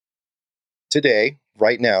Today,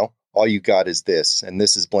 right now, all you got is this, and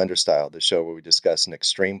this is Blender Style, the show where we discuss an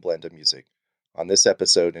extreme blend of music. On this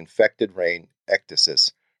episode, Infected Rain,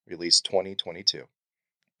 Ecdysis, released 2022.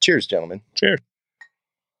 Cheers, gentlemen. Cheers.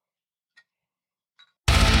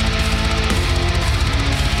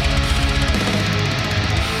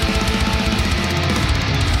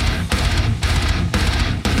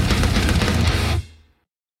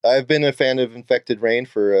 I've been a fan of Infected Rain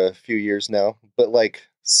for a few years now, but like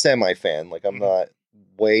semi-fan. Like I'm not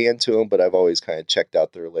way into them, but I've always kind of checked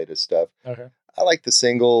out their latest stuff. Okay. I like the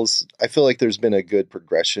singles. I feel like there's been a good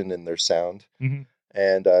progression in their sound. Mm-hmm.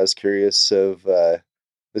 And I was curious of,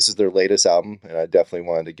 this is their latest album, and I definitely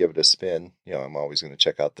wanted to give it a spin. You know, I'm always going to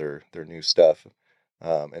check out their new stuff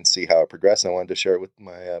and see how it progressed. And I wanted to share it with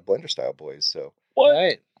my Blender Style boys. So, What?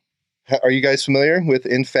 Right. Are you guys familiar with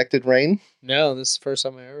Infected Rain? No, this is the first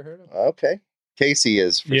time I ever heard of it. Okay. Casey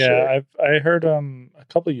is for sure. Yeah, I heard a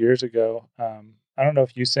couple of years ago. I don't know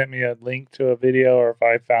if you sent me a link to a video or if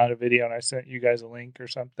I found a video and I sent you guys a link or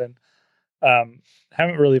something.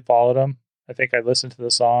 Haven't really followed them. I think I listened to the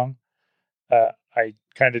song. I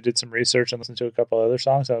kind of did some research and listened to a couple other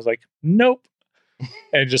songs. And I was like, nope.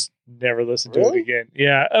 And just never listened to it again.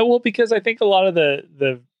 Yeah. Well, because I think a lot of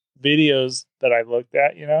the videos that I looked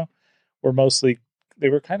at, were mostly, they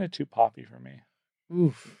were kind of too poppy for me.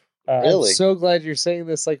 Oof. Really? I'm so glad you're saying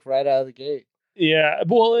this like right out of the gate. Yeah.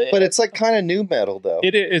 Well, But it's like kind of new metal, though.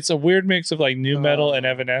 It's a weird mix of like new metal and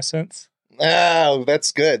Evanescence. Oh,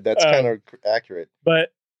 that's good. That's kind of accurate.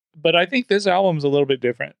 But I think this album's a little bit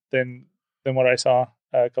different than what I saw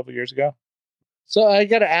a couple years ago. So I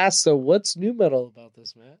got to ask, though, what's new metal about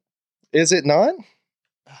this, Matt? Is it not?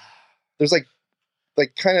 There's like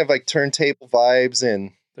kind of like turntable vibes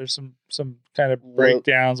and there's some kind of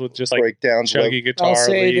breakdowns with just like breakdowns, chuggy guitar. I'll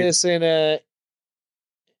say leads. this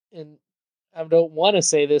in I don't want to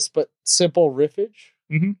say this, but simple riffage.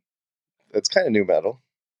 Mm-hmm. That's kind of new metal.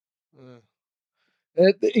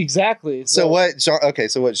 Exactly. So what genre? Okay,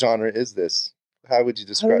 so what genre is this? How would you I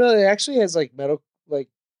describe? don't know. It actually has like metal, like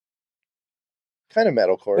kind of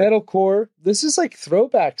metalcore. Metalcore. This is like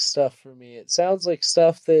throwback stuff for me. It sounds like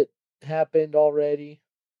stuff that happened already.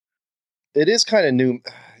 It is kind of new.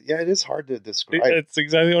 Yeah, it is hard to describe. It's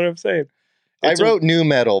exactly what I'm saying. I wrote new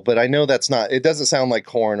metal, but I know that's not. It doesn't sound like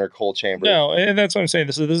Korn or Cold Chamber. No, and that's what I'm saying.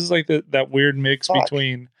 This is like that weird mix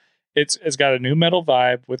between. It's got a new metal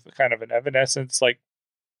vibe with kind of an Evanescence like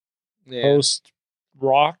post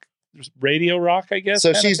rock, radio rock, I guess.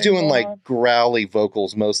 So she's doing like growly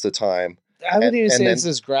vocals most of the time. I wouldn't even say this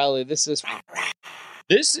is growly. This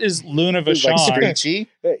is Luna Vachon. Like screechy.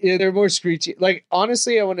 Yeah, they're more screechy. Like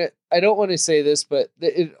honestly, I don't want to say this, but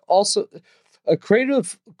it also a Cradle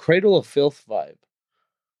of Filth vibe,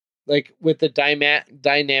 like with the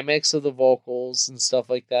dynamics of the vocals and stuff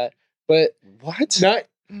like that. But what? Not.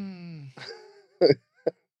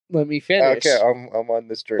 Let me finish. Okay, I'm on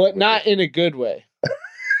this journey, but not in a good way.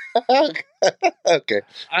 Okay.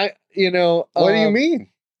 What do you mean?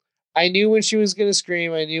 I knew when she was going to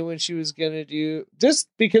scream. I knew when she was going to do, just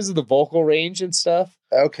because of the vocal range and stuff.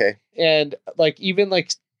 Okay. And like, even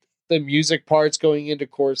like the music parts going into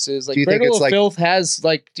choruses, like Cradle of Filth has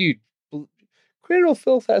like, dude, Cradle of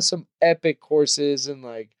Filth has some epic choruses and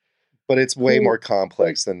like. But it's way more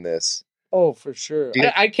complex than this. Oh, for sure.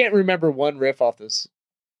 I can't remember one riff off this.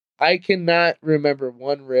 I cannot remember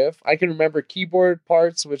one riff. I can remember keyboard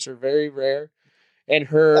parts, which are very rare. And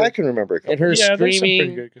I can remember a couple. And her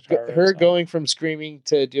screaming, good guitar her going from screaming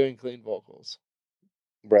to doing clean vocals.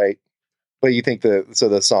 Right. But you think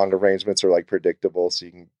the song arrangements are like predictable, so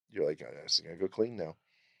you're like, I'm just gonna go clean now.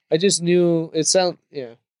 I just knew it sound.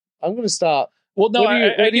 Yeah, I'm gonna stop. Well, no,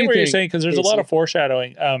 I get what you're saying, because there's a lot of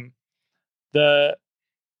foreshadowing. I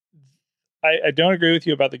don't agree with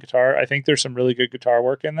you about the guitar. I think there's some really good guitar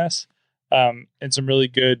work in this, and some really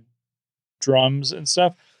good drums and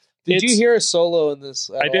stuff. Did you hear a solo in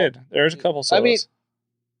this? I did. There's a couple solos. I mean,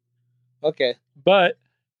 okay, but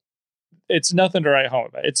it's nothing to write home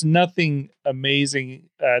about. It's nothing amazing.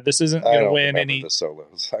 This isn't going to win any the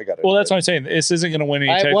solos. I got it. Well, that's what I'm saying. This isn't going to win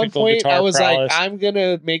any technical guitar guitar prowess. I was prowess. like, I'm going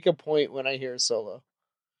to make a point when I hear a solo,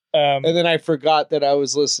 and then I forgot that I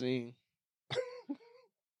was listening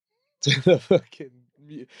to the fucking.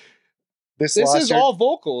 This is all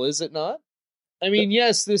vocal, is it not? I mean,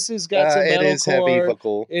 yes, this has got some metalcore. It is heavy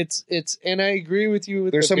vocal. It's, and I agree with you.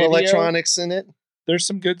 There's some electronics in it. There's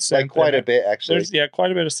some good synth, like quite a bit actually. There's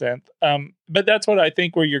quite a bit of synth. But that's what I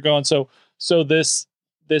think where you're going. So this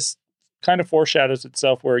kind of foreshadows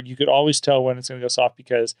itself, where you could always tell when it's going to go soft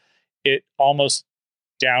because it almost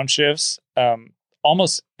downshifts,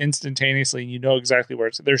 almost instantaneously. And you know exactly where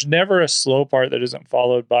it's. There's never a slow part that isn't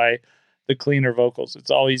followed by the cleaner vocals.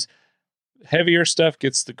 It's always heavier stuff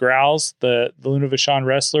gets the growls, the Luna Vachon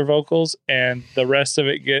wrestler vocals, and the rest of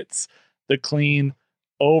it gets the clean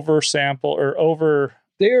over sample or over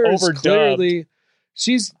There's overdubbed. clearly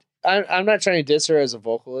I'm not trying to diss her as a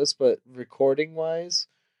vocalist, but recording wise,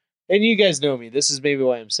 and you guys know me, this is maybe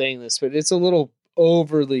why I'm saying this, but it's a little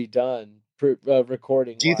overly done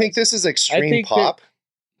recording. Do you think this is I extreme think pop?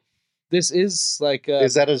 this is like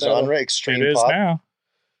Is that a metal. genre, extreme It is pop? now.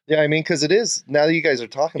 Yeah, I mean, because it is. Now that you guys are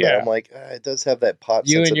talking about it, Yeah. I'm like, it does have that pop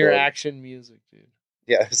You and your sensibility. action music, dude.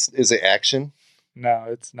 Yeah, is it action? No,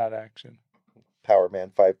 it's not action. Power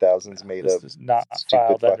Man 5000's made This of. is not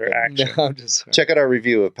stupid filed under fucking- action. No, I'm just Check out our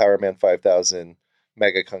review of Power Man 5000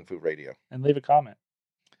 Mega Kung Fu Radio. And leave a comment.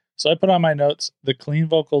 So I put on my notes, the clean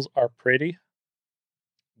vocals are pretty.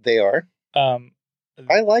 They are.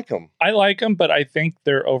 I like them. I like them, but I think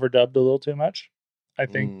they're overdubbed a little too much. I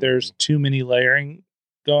think there's too many layering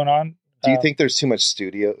going on. Do you think there's too much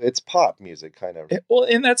studio? It's pop music, kind of. Well,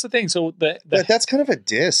 and that's the thing. So That's kind of a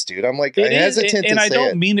diss, dude. I'm like, it is, hesitant and to I say don't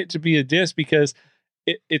it. mean it to be a diss because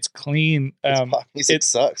it's clean. It's pop music it's-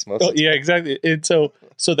 sucks most Oh, of the yeah, time. exactly. And so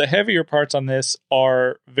the heavier parts on this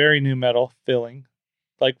are very new metal feeling,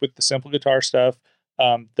 like with the simple guitar stuff,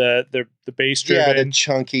 the bass driven, Yeah, the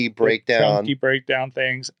chunky breakdown.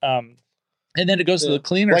 things. And then it goes to the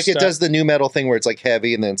cleaner Like stuff. it does the new metal thing where it's like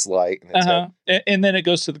heavy and then it's light. And it's And then it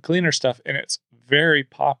goes to the cleaner stuff, and it's very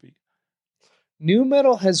poppy. New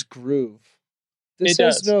metal has groove. This It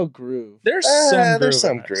has does. no groove. There's some there's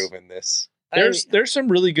some this. groove in this. There's some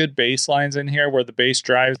really good bass lines in here where the bass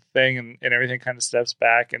drives the thing and everything kind of steps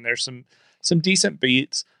back, and there's some decent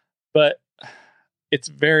beats, but it's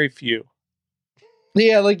very few.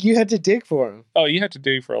 Yeah, like you had to dig for them. Oh, you have to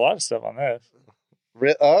do for a lot of stuff on this.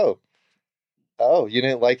 Oh, you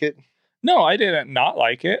didn't like it? No, I didn't not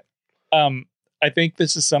like it. I think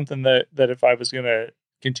this is something that if I was going to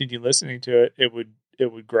continue listening to it, it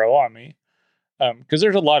would grow on me. Because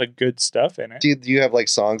there's a lot of good stuff in it. Do you have like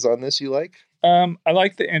songs on this you like? I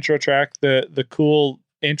like the intro track, the cool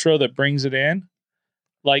intro that brings it in.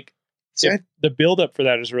 Like the build up for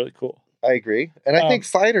that is really cool. I agree. And I think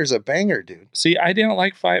Fighter's a banger, dude. See, I didn't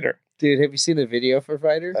like Fighter. Dude, have you seen the video for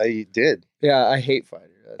Fighter? I did. Yeah, I hate Fighter.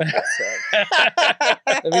 That's sad.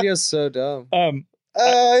 That video's so dumb.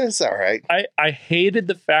 It's all right. I hated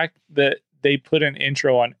the fact that they put an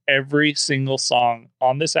intro on every single song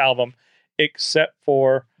on this album except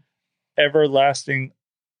for Everlasting,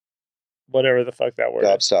 whatever the fuck that word is.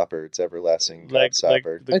 Gobstopper. It's everlasting Like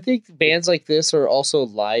Gobstopper. I think bands like this are also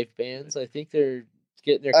live bands. I think they're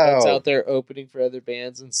getting their cuts Oh. out there, opening for other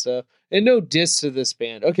bands and stuff. And no diss to this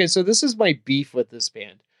band. Okay, so this is my beef with this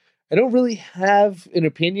band. I don't really have an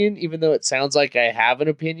opinion, even though it sounds like I have an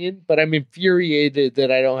opinion, but I'm infuriated that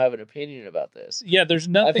I don't have an opinion about this. Yeah, there's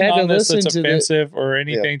nothing had to on this that's listen to offensive or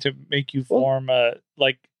anything to make you form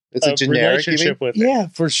It's a generic relationship with it. Yeah,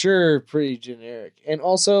 for sure, pretty generic. And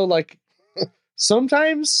also, like,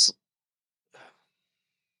 sometimes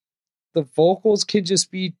the vocals can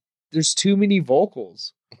just be, there's too many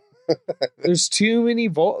vocals. There's too many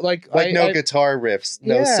like no guitar riffs,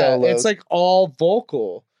 no solos. It's like all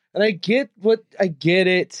vocal. And I get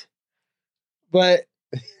it, but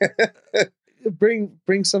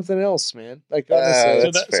bring something else, man. Like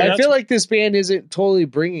honestly, that's fair. I feel like this band isn't totally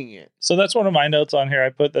bringing it. So that's one of my notes on here. I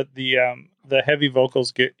put that the heavy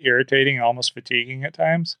vocals get irritating and almost fatiguing at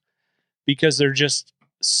times because they're just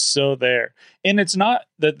so there. And it's not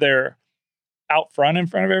that they're out front in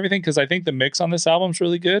front of everything, because I think the mix on this album is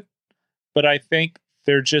really good, but I think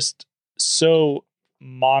they're just so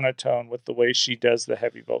monotone with the way she does the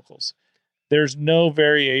heavy vocals. There's no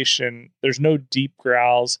variation. There's no deep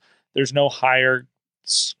growls. There's no higher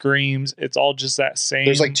screams. It's all just that same.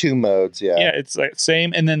 There's like two modes, yeah. Yeah, it's like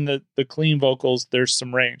same. And then the clean vocals, there's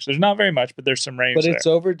some range. There's not very much, but there's some range. But it's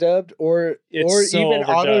overdubbed or It's so even overdubbed.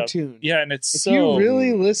 auto-tuned. Yeah, and it's If so. you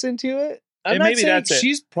really listen to it, I'm And not maybe saying that's it.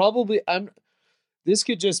 she's probably. This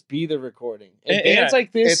could just be the recording. And Yeah. bands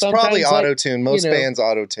like this, It's probably sometimes, like, auto-tune. Most you know- bands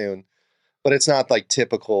auto-tune. But it's not like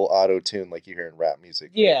typical auto-tune like you hear in rap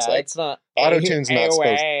music. Yeah, It's like, it's not. auto-tune's not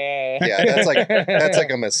supposed- Yeah, that's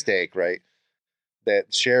like a mistake, right?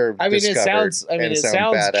 That Cher I mean, it discovered. sounds. I mean, and it sound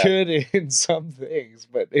sounds badass. good in some things,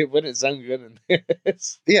 but it wouldn't sound good in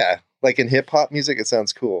this. Yeah, like in hip-hop music, it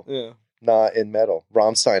sounds cool. Yeah, Not in metal.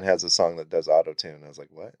 Rammstein has a song that does auto-tune. I was like,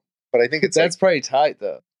 what? But I think it's that's probably tight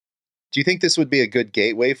though. do you think this would be a good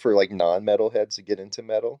gateway for like non-metalheads to get into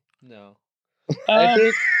metal? No,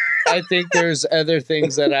 Um, I think there's other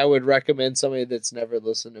things that I would recommend somebody that's never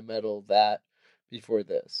listened to metal that before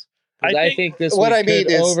this. 'Cause I I think- think this what would I mean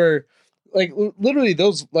could is- over like literally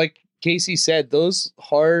those like Casey said, those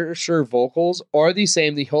harsher vocals are the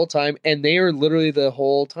same the whole time, and they are literally the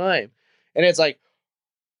whole time. And it's like,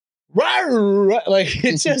 like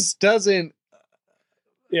it just doesn't.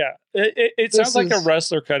 Yeah, it sounds like a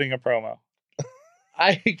wrestler cutting a promo.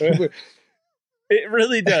 It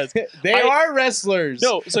really does. They are wrestlers.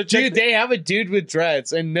 No, so dude, they have a dude with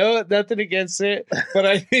dreads, and no, nothing against it, but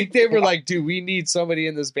I think they were like, dude, we need somebody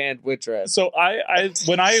in this band with dreads. So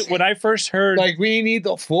when I first heard, like, we need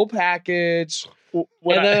the full package.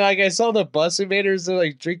 Then I saw the bus invaders, they're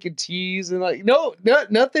like drinking teas and like, no,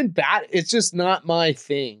 nothing bad. It's just not my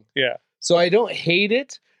thing. Yeah. So I don't hate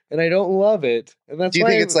it and I don't love it. And that's Do you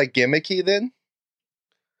think it's like gimmicky then?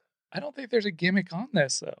 I don't think there's a gimmick on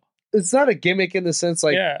this though. It's not a gimmick in the sense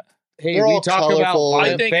like, hey, they're we talk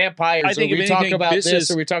about vampires, I think or we talk about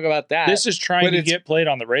this, or we talk about that. This is trying to get played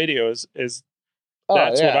on the radio. Is that's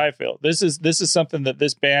what I feel. This is something that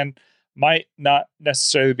this band might not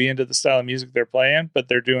necessarily be into the style of music they're playing, but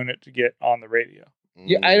they're doing it to get on the radio.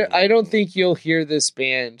 Yeah, I don't think you'll hear this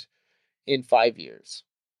band in 5 years.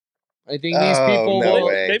 I think these people no will.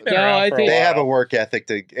 Way. They've been around for a while. They have a work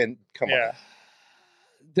ethic and come on.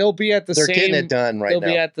 They'll be at the they're same. They're getting it done right now. They'll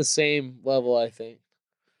be at the same level, I think.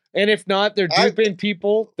 And if not, they're duping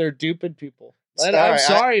people. They're duping people. I'm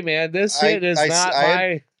sorry, man. This shit is not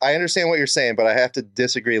my. I understand what you're saying, but I have to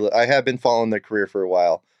disagree. I have been following their career for a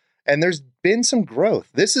while, and there's been some growth.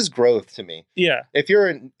 This is growth to me. Yeah. If you're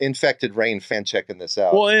an Infected Rain fan checking this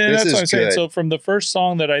out, well, and this that's is what I'm saying. good. So from the first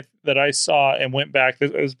song that I saw and went back,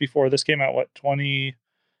 it was before this came out. What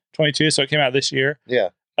 2022? So it came out this year.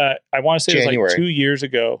 Yeah. I want to say January. it was like 2 years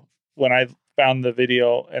ago when I found the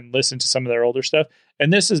video and listened to some of their older stuff,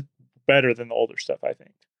 and this is better than the older stuff. I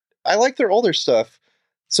think. I like their older stuff.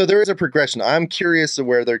 So there is a progression. I'm curious to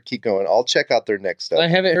where they keep going. I'll check out their next stuff. I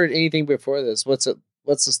haven't heard anything before this. What's the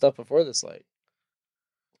stuff before this like?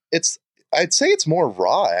 I'd say it's more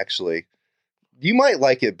raw, actually. You might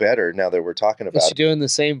like it better now that we're talking about it. Is she doing the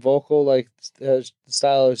same vocal like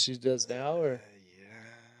style as she does now, or?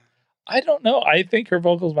 I don't know. I think her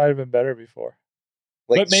vocals might have been better before.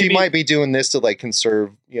 Like she might be doing this to like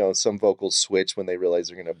conserve, some vocals switch when they realize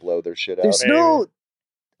they're going to blow their shit out. There's no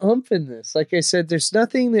oomph in this. Like I said, there's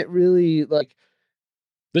nothing that really like.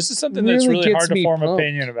 This is something that's really hard to form an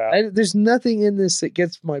opinion about. There's nothing in this that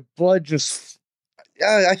gets my blood just.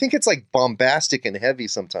 Yeah, I think it's like bombastic and heavy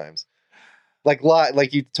sometimes. Like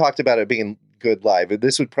you talked about it being good live.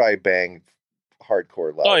 This would probably bang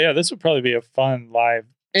hardcore live. Oh yeah, this would probably be a fun live.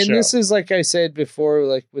 And show. This is like I said before,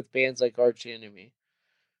 like with bands like Arch Enemy.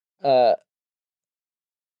 I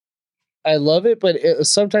love it, but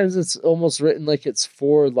sometimes it's almost written like it's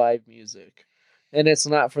for live music, and it's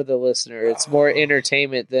not for the listener. It's more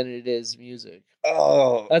entertainment than it is music.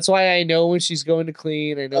 Oh, that's why I know when she's going to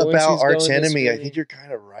clean. I know about when she's Arch going Enemy. To I think you're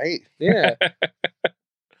kind of right. Yeah,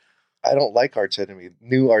 I don't like Arch Enemy,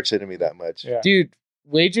 new Arch Enemy that much. Yeah. Dude,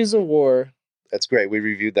 Wages of War. That's great. We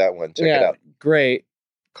reviewed that one. Check it out. Great.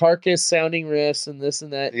 Carcass sounding riffs and this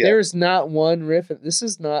and that. Yeah. There's not one riff. This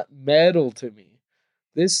is not metal to me.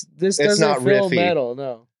 This doesn't not feel riffy. Metal.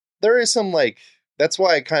 No, there is some like. That's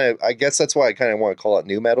why I guess that's why I kind of want to call it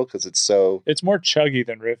new metal because it's so. It's more chuggy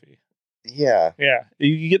than riffy. Yeah. Yeah,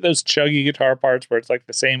 you get those chuggy guitar parts where it's like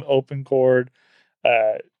the same open chord,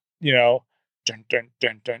 dun dun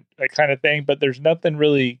dun dun, that kind of thing. But there's nothing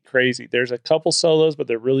really crazy. There's a couple solos, but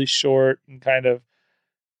they're really short and kind of.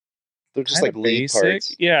 They're just like lead basic.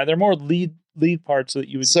 parts. Yeah, they're more lead parts that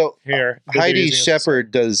you would hear. Heidi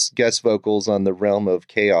Shepard does guest vocals on The Realm of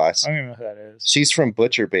Chaos. I don't even know who that is. She's from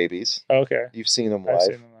Butcher Babies. Okay. You've seen them I've live.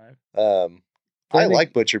 seen them live. I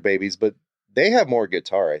like Butcher Babies, but they have more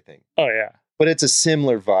guitar, I think. Oh, yeah. But it's a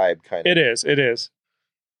similar vibe, kind of. It is.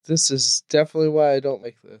 This is definitely why I don't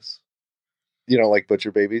like this. You don't like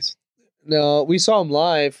Butcher Babies? No, we saw them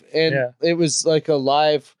live, and it was like a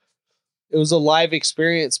live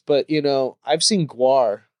experience, but, I've seen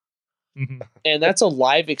Guar, and that's a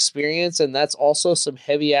live experience, and that's also some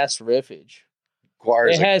heavy-ass riffage.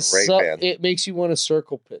 Guar is a great band. It makes you want to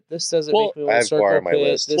circle pit. This doesn't make me want to circle Guar on my pit.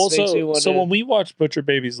 list. This makes me want so when we watched Butcher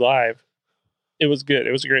Babies live, it was good.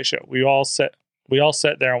 It was a great show. We all sat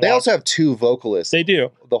there and They watched. also have two vocalists. They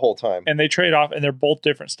do. The whole time. And they trade off, and they're both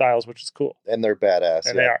different styles, which is cool. And they're badass.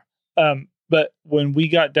 And they are. But when we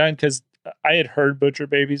got done, because I had heard Butcher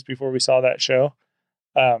Babies before we saw that show,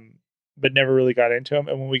 but never really got into them.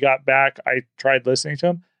 And when we got back, I tried listening to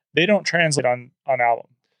them. They don't translate on album.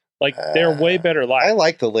 Like, they're way better live. I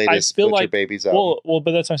like the latest Butcher Babies album. Well,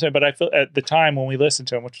 but that's what I'm saying. But I feel at the time when we listened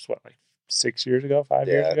to them, which was 6 years ago, 5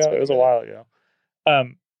 years ago? It was a while ago.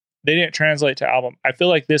 they didn't translate to album. I feel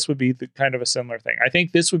like this would be the kind of a similar thing. I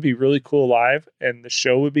think this would be really cool live, and the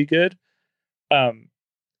show would be good.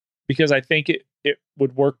 Because I think it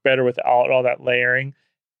would work better without all that layering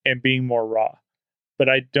and being more raw. But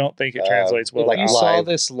I don't think it translates well. If you saw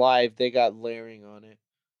this live, they got layering on it.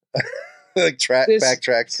 Like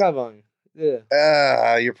backtracks. Come on.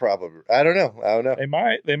 Yeah. You're probably. I don't know. They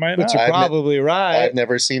might But not. you're probably right. I've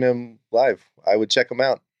never seen them live. I would check them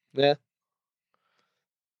out. Yeah.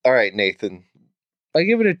 All right, Nathan. I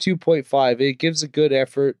give it a 2.5. It gives a good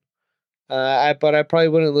effort. But I probably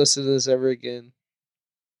wouldn't listen to this ever again.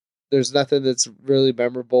 There's nothing that's really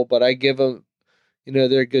memorable, but I give them,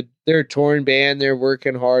 they're good. They're a touring band. They're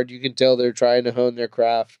working hard. You can tell they're trying to hone their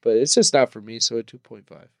craft, but it's just not for me. So a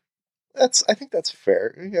 2.5. I think that's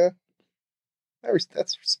fair. Yeah.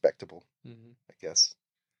 That's respectable, I guess.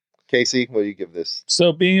 Casey, what do you give this?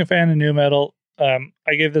 So being a fan of nu metal,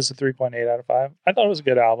 I gave this a 3.8 out of 5. I thought it was a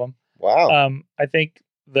good album. Wow. I think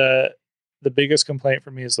the biggest complaint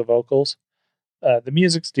for me is the vocals. The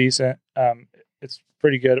music's decent. It's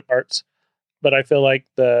pretty good at parts, but I feel like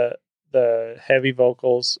the heavy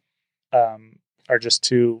vocals are just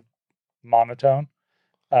too monotone.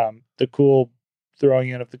 The cool throwing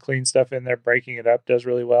in of the clean stuff in there, breaking it up, does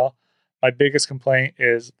really well. My biggest complaint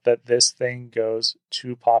is that this thing goes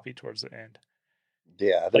too poppy towards the end.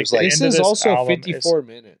 Yeah, there's this is also 54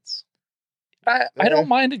 minutes. I don't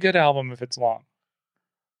mind a good album if it's long.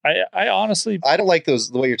 I honestly, I don't like the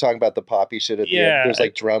way you're talking about the poppy shit at the end. There's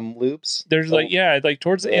like drum loops. There's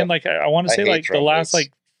towards the end, like I want to say like the last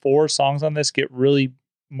like 4 songs on this get really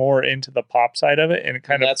more into the pop side of it, and it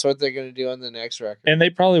kind of that's what they're going to do on the next record. And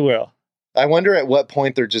they probably will. I wonder at what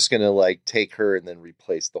point they're just going to like take her and then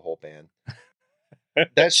replace the whole band.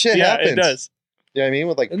 That shit happens. It does. You know what I mean?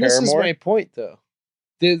 With like and Paramore. This is my point, though.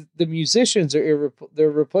 The musicians are they're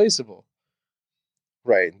replaceable.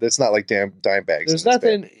 Right. That's not like dime bags. There's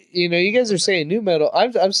nothing. You guys are saying nu metal.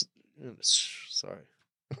 I'm sorry.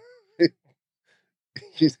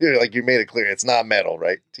 Like you made it clear, it's not metal,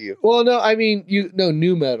 right? To you. Well, no, I mean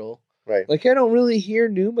nu metal. Right. Like I don't really hear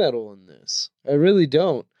nu metal in this. I really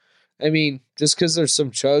don't. I mean, just because there's some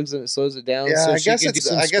chugs and it slows it down. Yeah, so I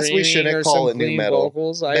guess we shouldn't call it nu metal.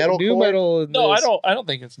 Vocals. Nu metal. No, I don't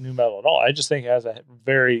think it's nu metal at all. I just think it has a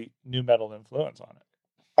very nu metal influence on it.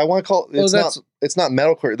 I want to call it. It's not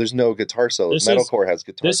metalcore. There's no guitar solos. Metalcore has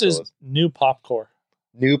guitar solos. This is new popcore.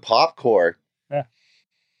 New popcore. Yeah.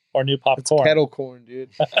 Or new popcorn. It's kettle corn, dude.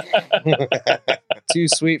 Too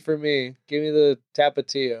sweet for me. Give me the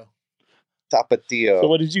Tapatio. Tapatio. So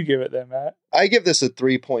what did you give it then, Matt? I give this a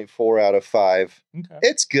 3.4 out of 5. Okay.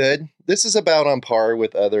 It's good. This is about on par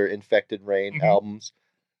with other Infected Rain albums.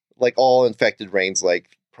 Like all Infected Rain's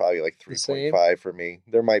like probably like 3.5 for me.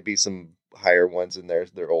 There might be some higher ones in there.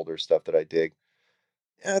 They're older stuff that I dig.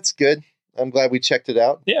 Yeah, it's good. I'm glad we checked it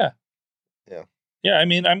out. Yeah. Yeah, I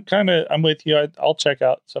mean, I'm with you. I'll check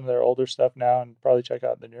out some of their older stuff now and probably check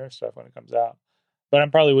out the newer stuff when it comes out. But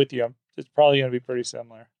I'm probably with you. It's probably going to be pretty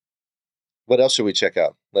similar. What else should we check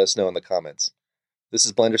out? Let us know in the comments. This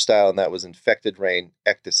is Blender Style, and that was Infected Rain,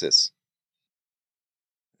 Ecdysis.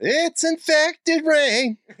 It's Infected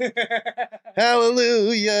Rain.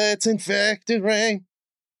 Hallelujah, it's Infected Rain.